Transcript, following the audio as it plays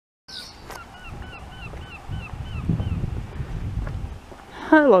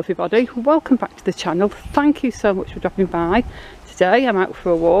Hello everybody, welcome back to the channel. Thank you so much for dropping by. Today I'm out for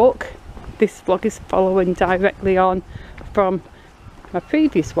a walk. This vlog is following directly on from my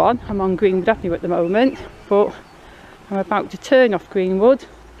previous one. I'm on Greenwood Avenue at the moment, but I'm about to turn off Greenwood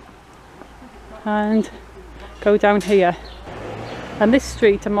and go down here. And this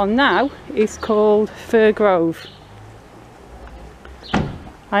street I'm on now is called Fir Grove.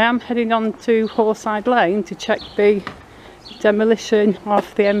 I am heading on to Haweside Lane to check the demolition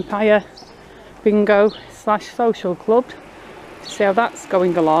of the Empire Bingo / Social Club to see how that's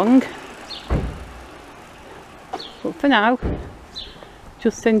going along. But for now,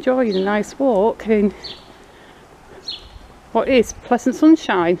 just enjoying a nice walk in what is pleasant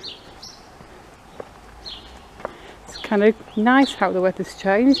sunshine. It's kind of nice how the weather's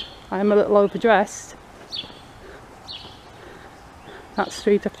changed. I am a little overdressed. That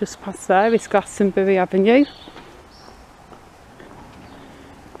street I've just passed there is Glastonbury Avenue.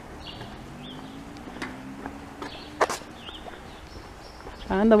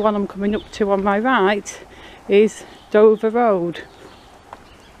 And the one I'm coming up to on my right is Dover Road.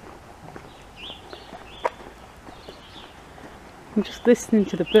 I'm just listening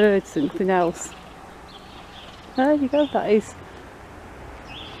to the birds and nothing else. There you go, that is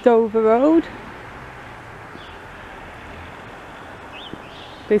Dover Road.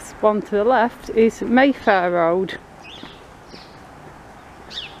 This one to the left is Mayfair Road.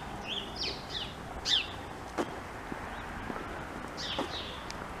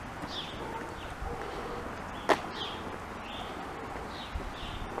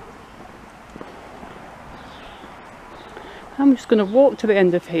 I'm just going to walk to the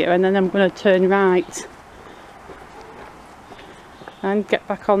end of here and then I'm going to turn right and get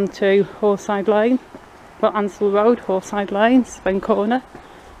back onto Haweside Lane, well, Ansell Road, Haweside Lane, Spen Corner.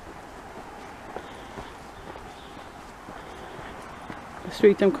 The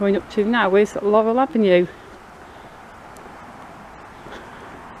street I'm coming up to now is Laurel Avenue.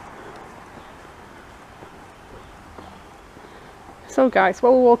 So guys,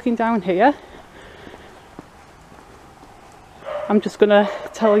 while we're walking down here, I'm just going to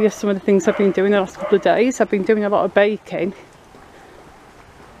tell you some of the things I've been doing the last couple of days. I've been doing a lot of baking.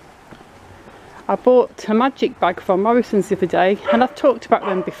 I bought a magic bag from Morrison's the other day, and I've talked about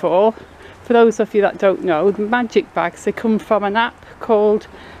them before. For those of you that don't know, the magic bags, they come from an app called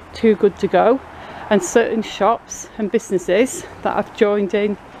Too Good To Go, and certain shops and businesses that I've joined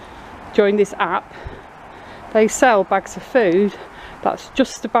this app, they sell bags of food that's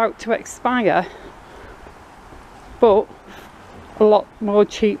just about to expire, but a lot more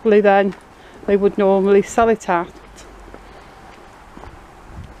cheaply than they would normally sell it at.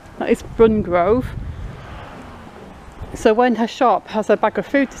 That is Brungrove. So when her shop has a bag of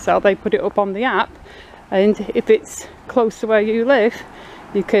food to sell, they put it up on the app, and if it's close to where you live,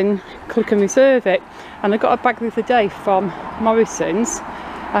 you can click and reserve it. And I got a bag the other day from Morrison's,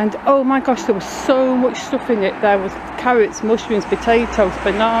 and oh my gosh, there was so much stuff in it. There was carrots, mushrooms, potatoes,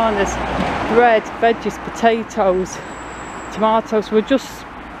 bananas, bread, veggies, potatoes, tomatoes. Were just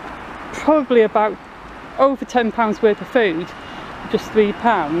probably about over £10 worth of food, just £3.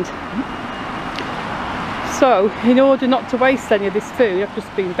 So in order not to waste any of this food, I've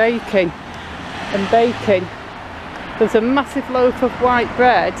just been baking and baking. There's a massive loaf of white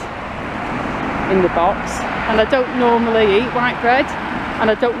bread in the box, and I don't normally eat white bread,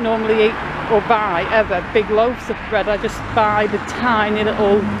 and I don't normally eat or buy ever big loaves of bread. I just buy the tiny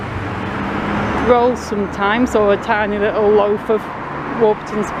little rolls sometimes, or a tiny little loaf of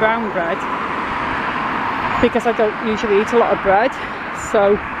Warburton's brown bread, because I don't usually eat a lot of bread.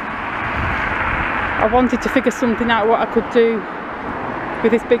 So I wanted to figure something out what I could do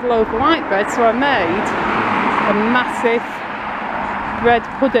with this big loaf of white bread, so I made a massive bread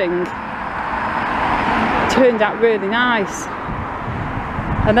pudding. It turned out really nice.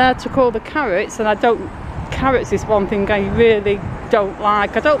 And then I took all the carrots, and carrots is one thing I really don't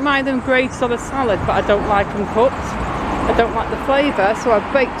like. I don't mind them grated on a salad, but I don't like them cooked. I don't like the flavour, so I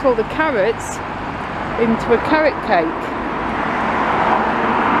baked all the carrots into a carrot cake.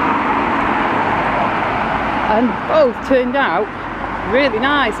 And both turned out really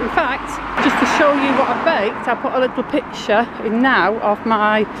nice. In fact, just to show you what I baked, I put a little picture in now of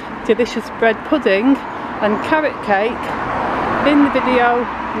my delicious bread pudding and carrot cake in the video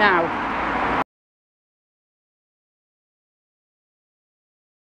now.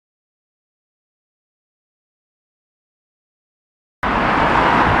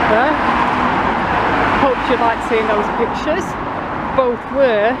 Hope you like seeing those pictures. Both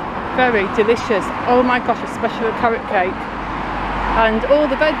were very delicious. Oh my gosh, especially the carrot cake. And all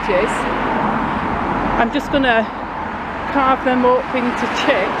the veggies, I'm just gonna carve them up into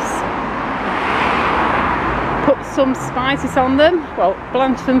chips, put some spices on them, well,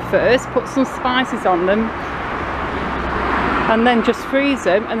 blanch them first, put some spices on them, and then just freeze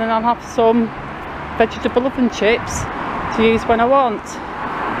them, and then I'll have some vegetable oven chips to use when I want.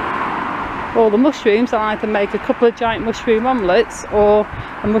 Or the mushrooms, I'll either make a couple of giant mushroom omelettes or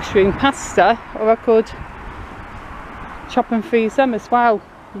a mushroom pasta, or I could chop and freeze them as well.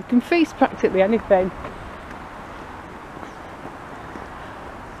 You can freeze practically anything,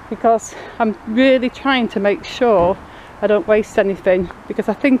 because I'm really trying to make sure I don't waste anything, because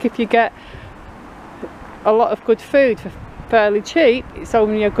I think if you get a lot of good food for fairly cheap, it's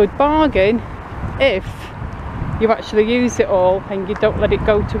only a good bargain if you actually use it all and you don't let it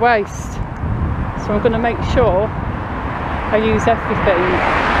go to waste. So I'm going to make sure I use everything.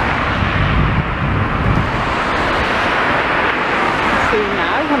 See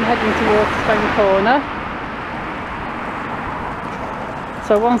now, I'm heading towards Stone Corner.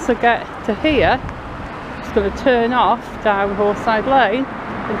 So once I get to here, I'm just going to turn off down Haweside Lane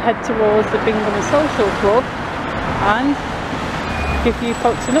and head towards the Bingham and Social Club and give you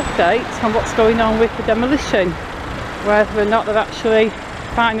folks an update on what's going on with the demolition, whether or not they're actually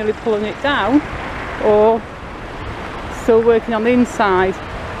finally pulling it down or still working on the inside.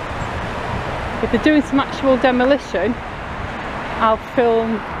 If they're doing some actual demolition, I'll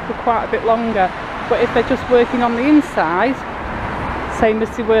film for quite a bit longer, but if they're just working on the inside, same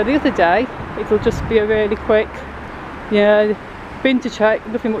as they were the other day, it'll just be a really quick, yeah, been to check,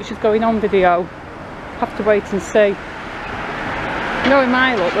 nothing much is going on video. Have to wait and see. Knowing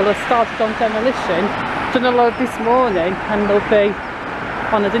my luck, they'll have started on demolition, done a load this morning, and they'll be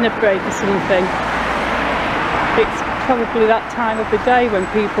on a dinner break or something. It's probably that time of the day when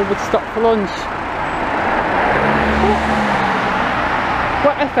people would stop for lunch.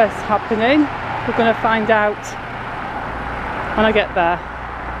 Whatever's happening, we're going to find out when I get there.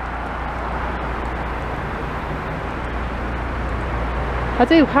 I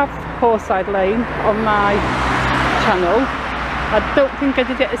do have Haweside Lane on my channel. I don't think I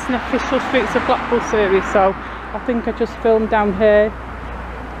did it as an official Streets of Blackpool series, so I think I just filmed down here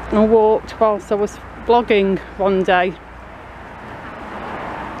and walked whilst I was vlogging one day.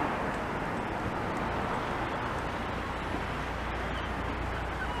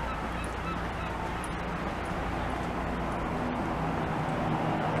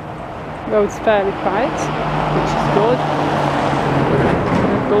 Road's fairly quiet, which is good.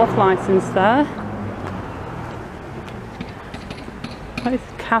 The loft licence there. There's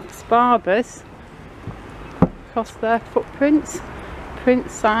Kath's Barbers. Across their footprints. Print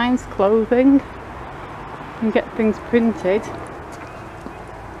signs, clothing. And get things printed.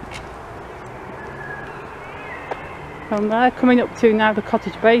 From there, coming up to now the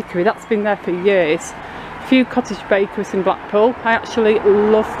Cottage Bakery. That's been there for years. A few cottage bakeries in Blackpool. I actually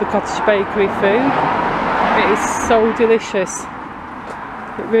love the Cottage Bakery food. It is so delicious.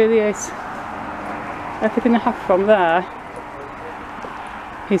 It really is. Everything I have from there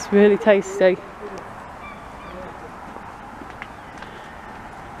is really tasty.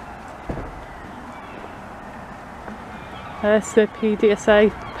 There's the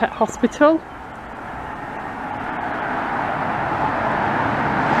PDSA Pet Hospital.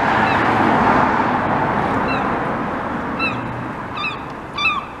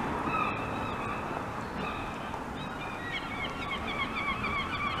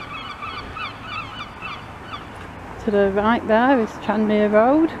 To the right there is Tranmere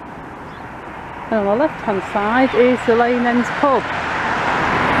Road, and on the left hand side is the Lane End pub.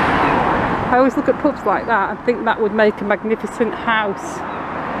 I always look at pubs like that and think that would make a magnificent house.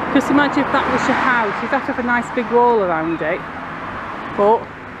 Just imagine if that was your house, you'd have to have a nice big wall around it, but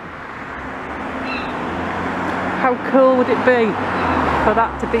how cool would it be for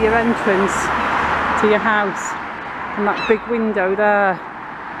that to be your entrance to your house, and that big window there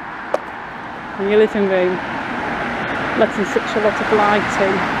in your living room, letting such a lot of light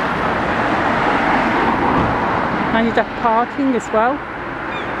in. And you'd have parking as well.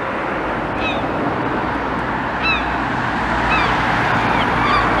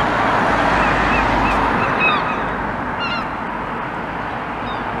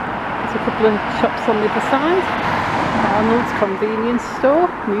 There's a couple of shops on the other side. Arnold's convenience store,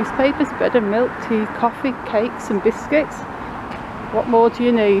 newspapers, bread and milk, tea, coffee, cakes and biscuits. What more do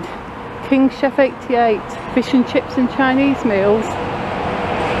you need? King Chef 88, fish and chips and Chinese meals.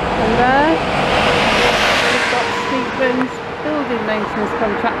 And there we've got Stephen's building maintenance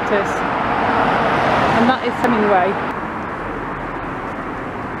contractors, and that is Hemingway.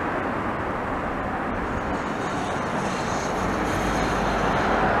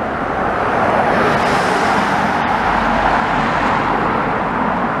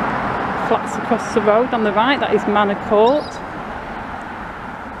 across the road on the right, that is Manor Court.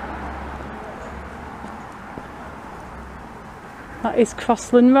 That is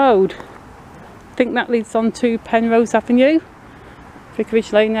Crossland Road. I think that leads on to Penrose Avenue,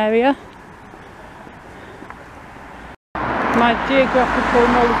 Vicarage Lane area. My geographical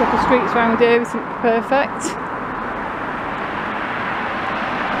knowledge of the streets around here isn't perfect.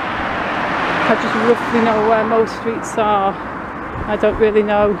 I just roughly know where most streets are. I don't really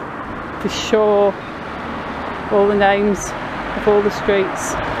know for sure all the names of all the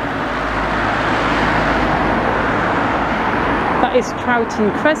streets. That is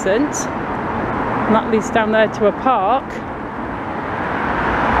Troughton Crescent, and that leads down there to a park.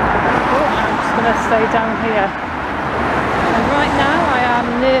 Oh, I'm just going to stay down here. And right now I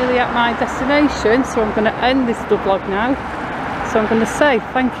am nearly at my destination, so I'm going to end this little vlog now. So I'm going to say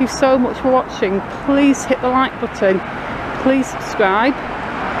thank you so much for watching. Please hit the like button, please subscribe,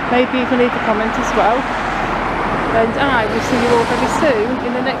 maybe even leave a comment as well. And I will see you all very soon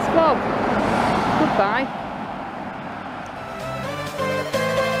in the next vlog. Goodbye.